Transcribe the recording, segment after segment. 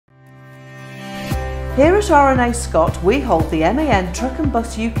Here at R&A Scott, we hold the MAN Truck and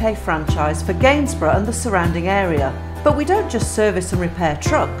Bus UK franchise for Gainsborough and the surrounding area. But we don't just service and repair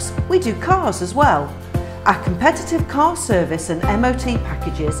trucks, we do cars as well. Our competitive car service and MOT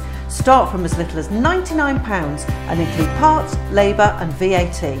packages start from as little as £99 and include parts, labour and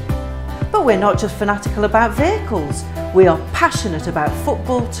VAT. But we're not just fanatical about vehicles, we are passionate about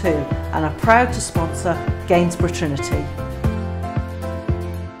football too and are proud to sponsor Gainsborough Trinity.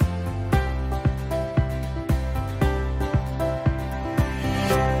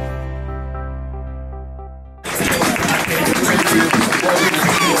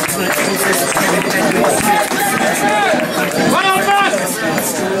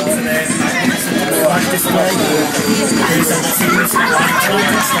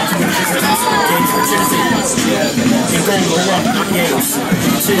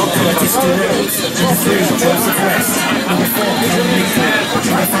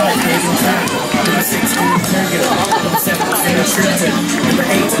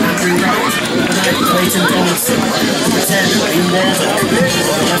 Clayton Donaldson, number 10, Liam Waldock,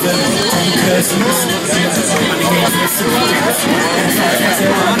 11,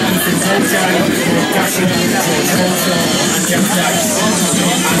 Marske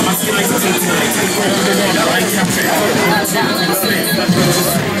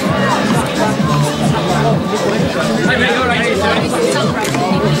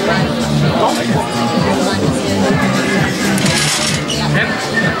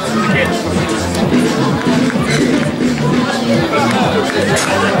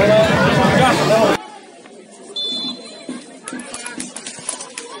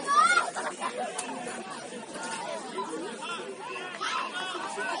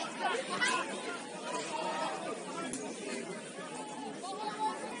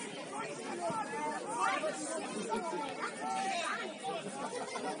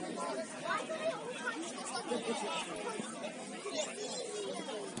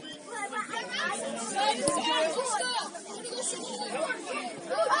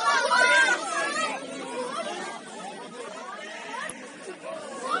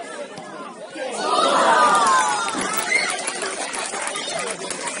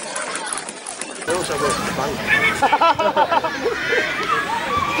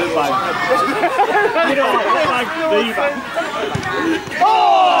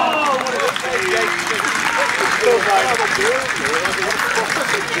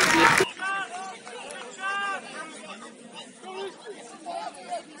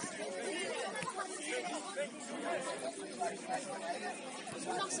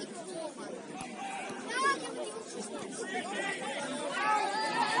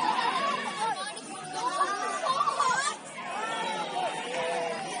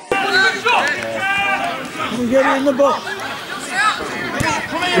Can we get it in the box?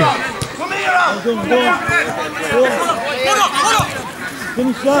 Come here! Come here! Go on.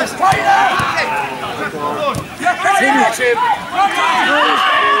 Finish that. Finish him!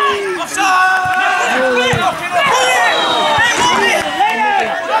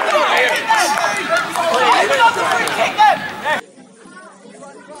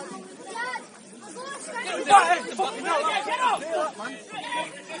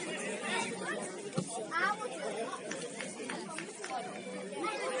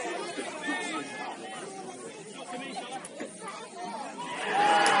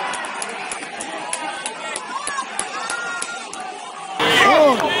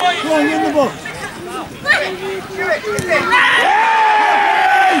 Go on, in the box.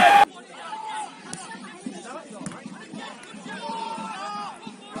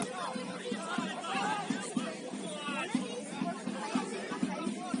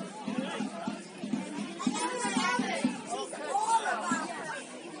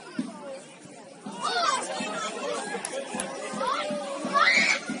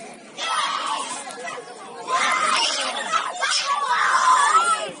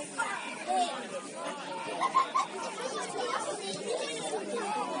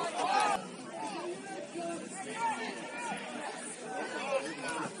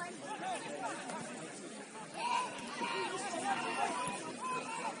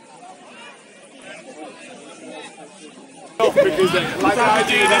 Because like I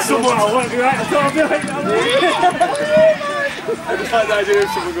do, there's someone I want to be right at the top of it. I just like the idea of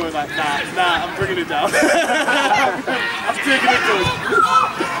someone going like, nah, I'm bringing it down. I'm taking it good.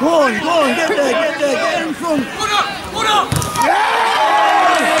 Go on, get there, in front. Put up!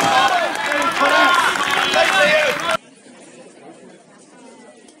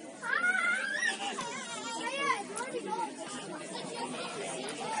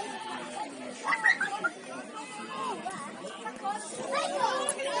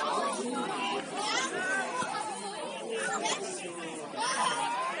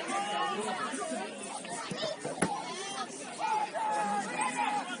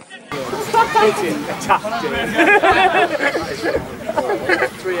 Attacked it.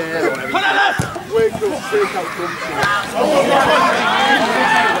 3 a.m. Wake up, take out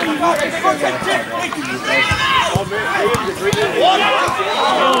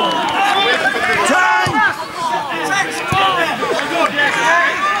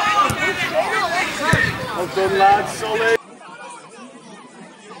well done, lads, solid.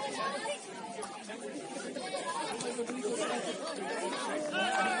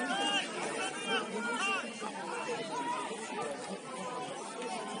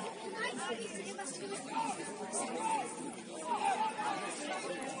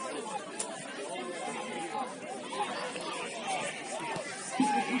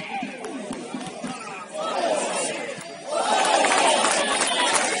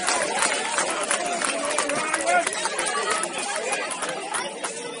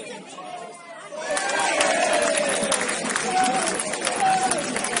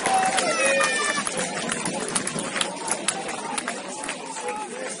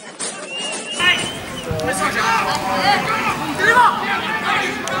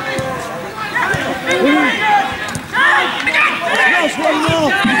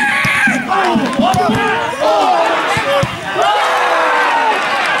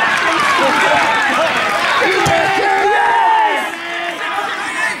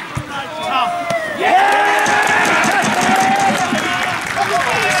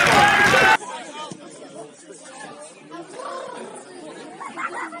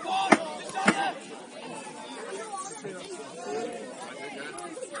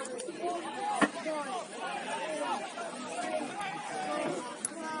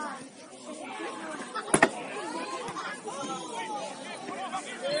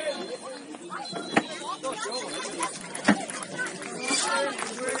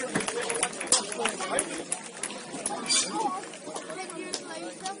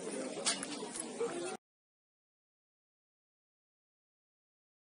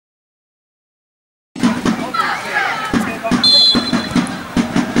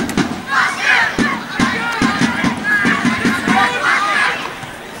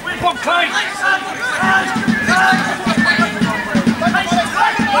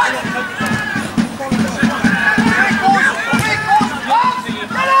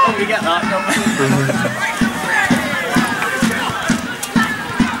 We get that, don't we?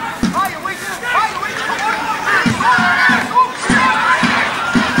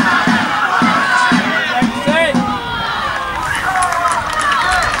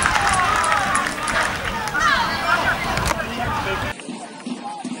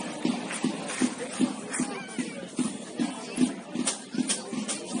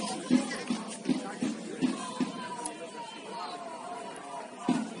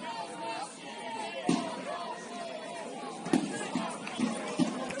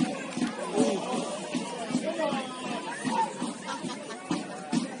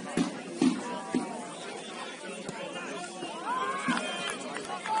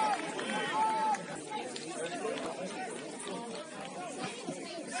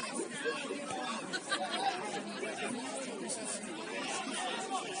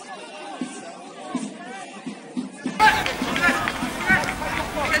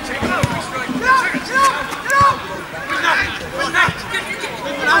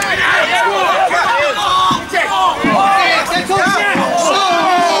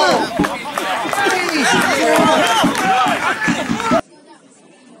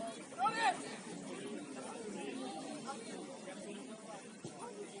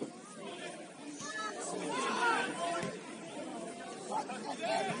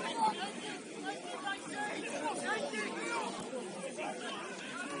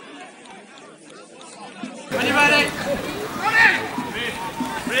 Are you ready?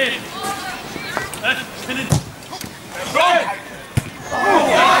 Ready. Spinning. Go!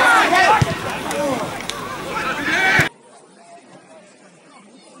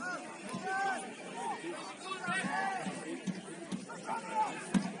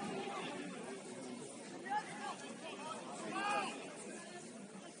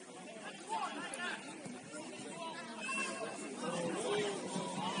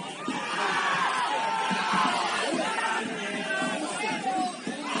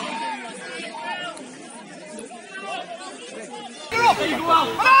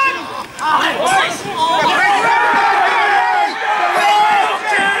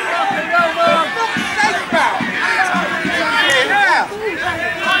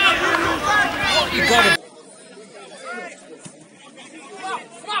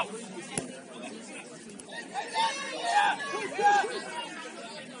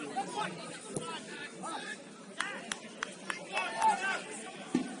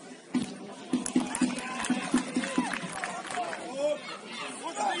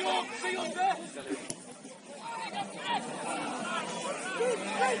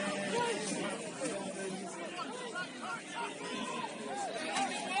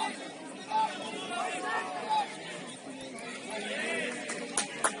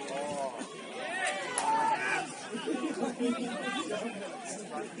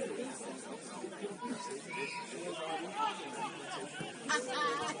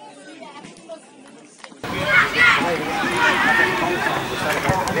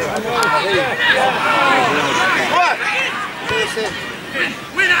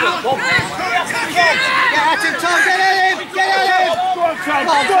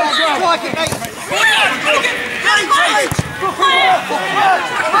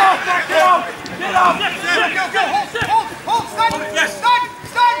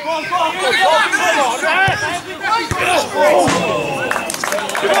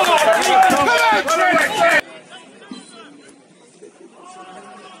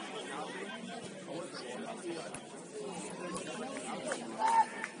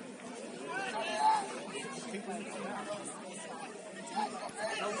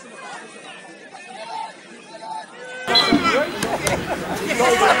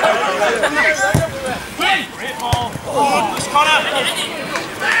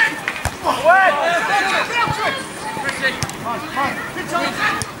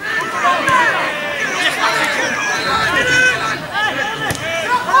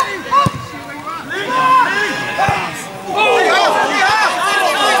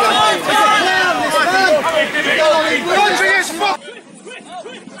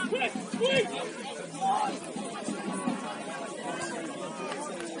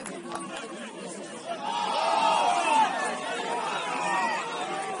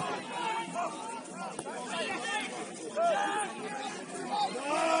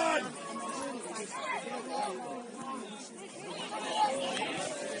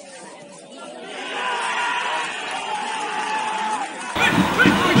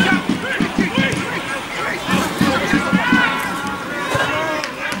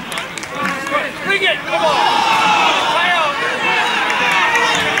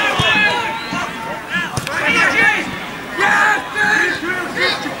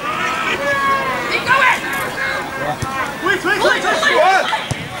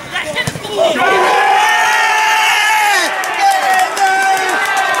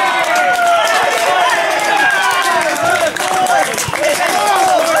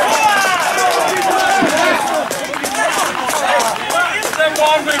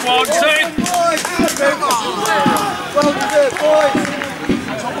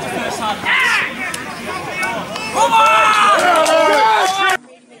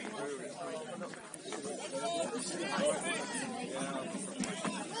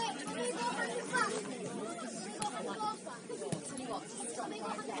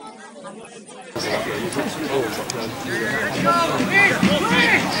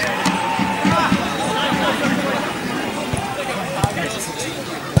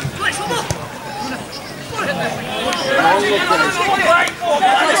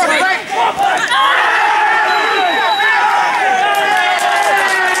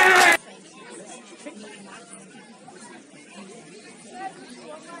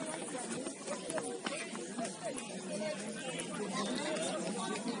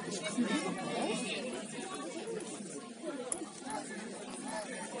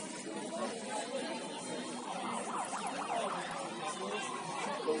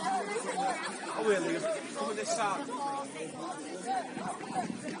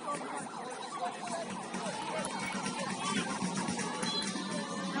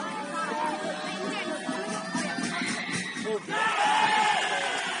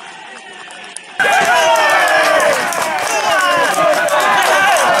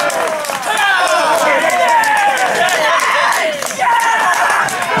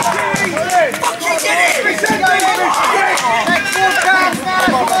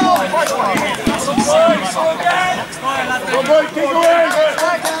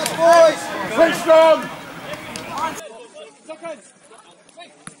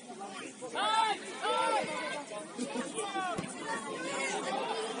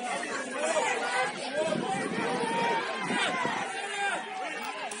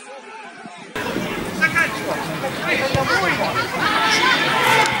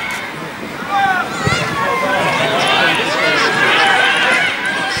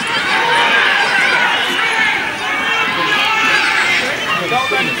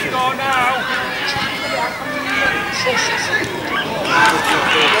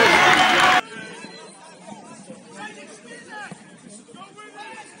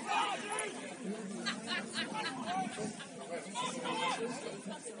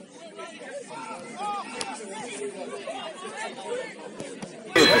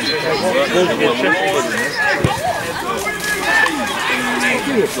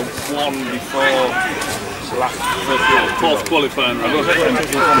 one before fourth qualifying. I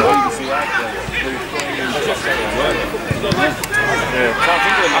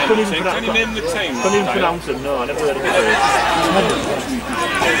couldn't even can you name the team? Couldn't even pronounce it, no, I never heard of it.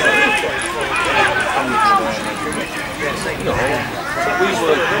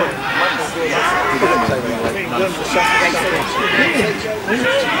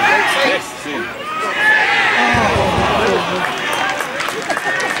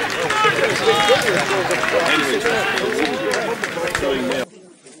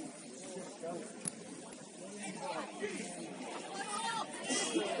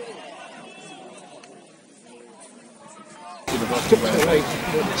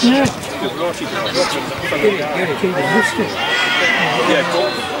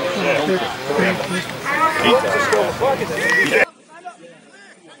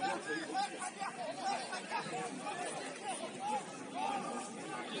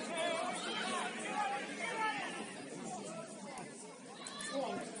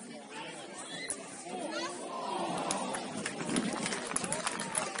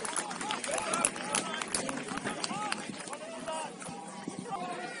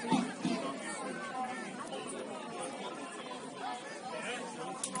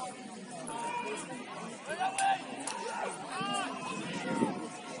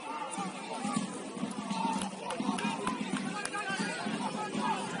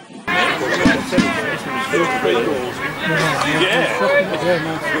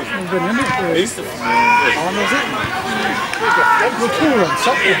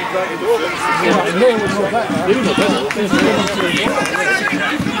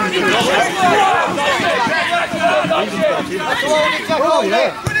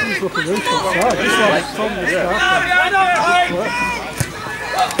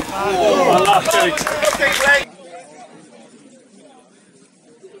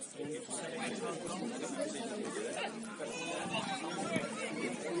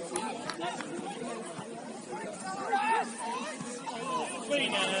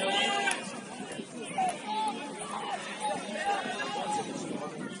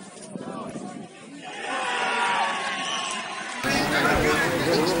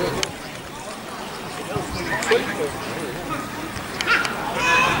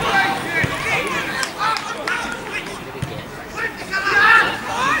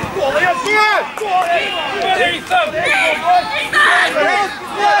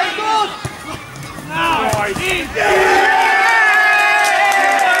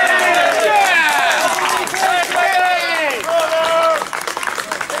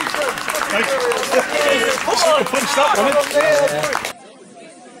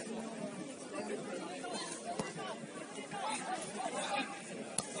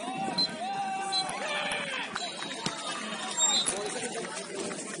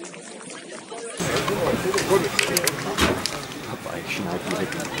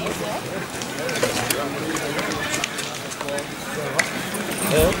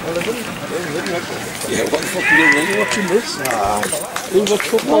 Yeah, what the fuck are you doing? Are you watching this? Who watch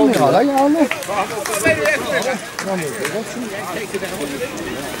football? No, I am. Me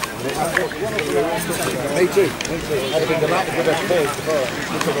too. I think the lap is the best place.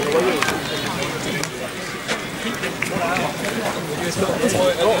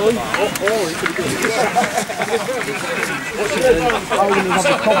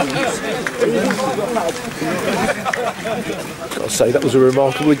 I'll say that was a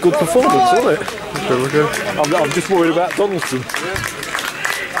remarkably good performance, wasn't it? I'm just worried about Donaldson.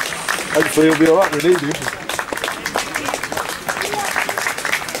 Hopefully he'll be alright, we need him.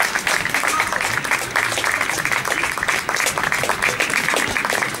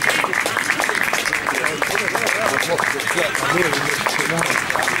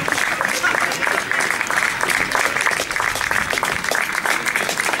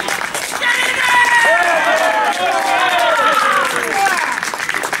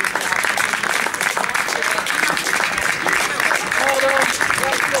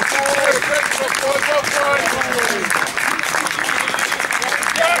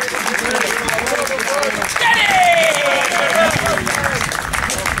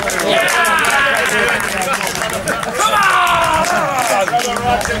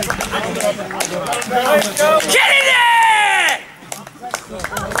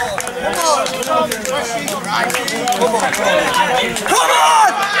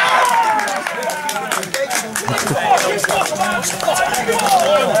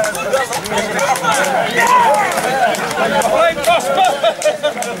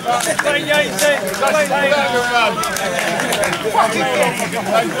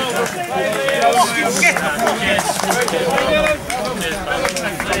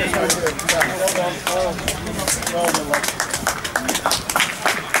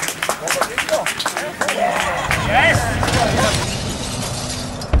 Yes!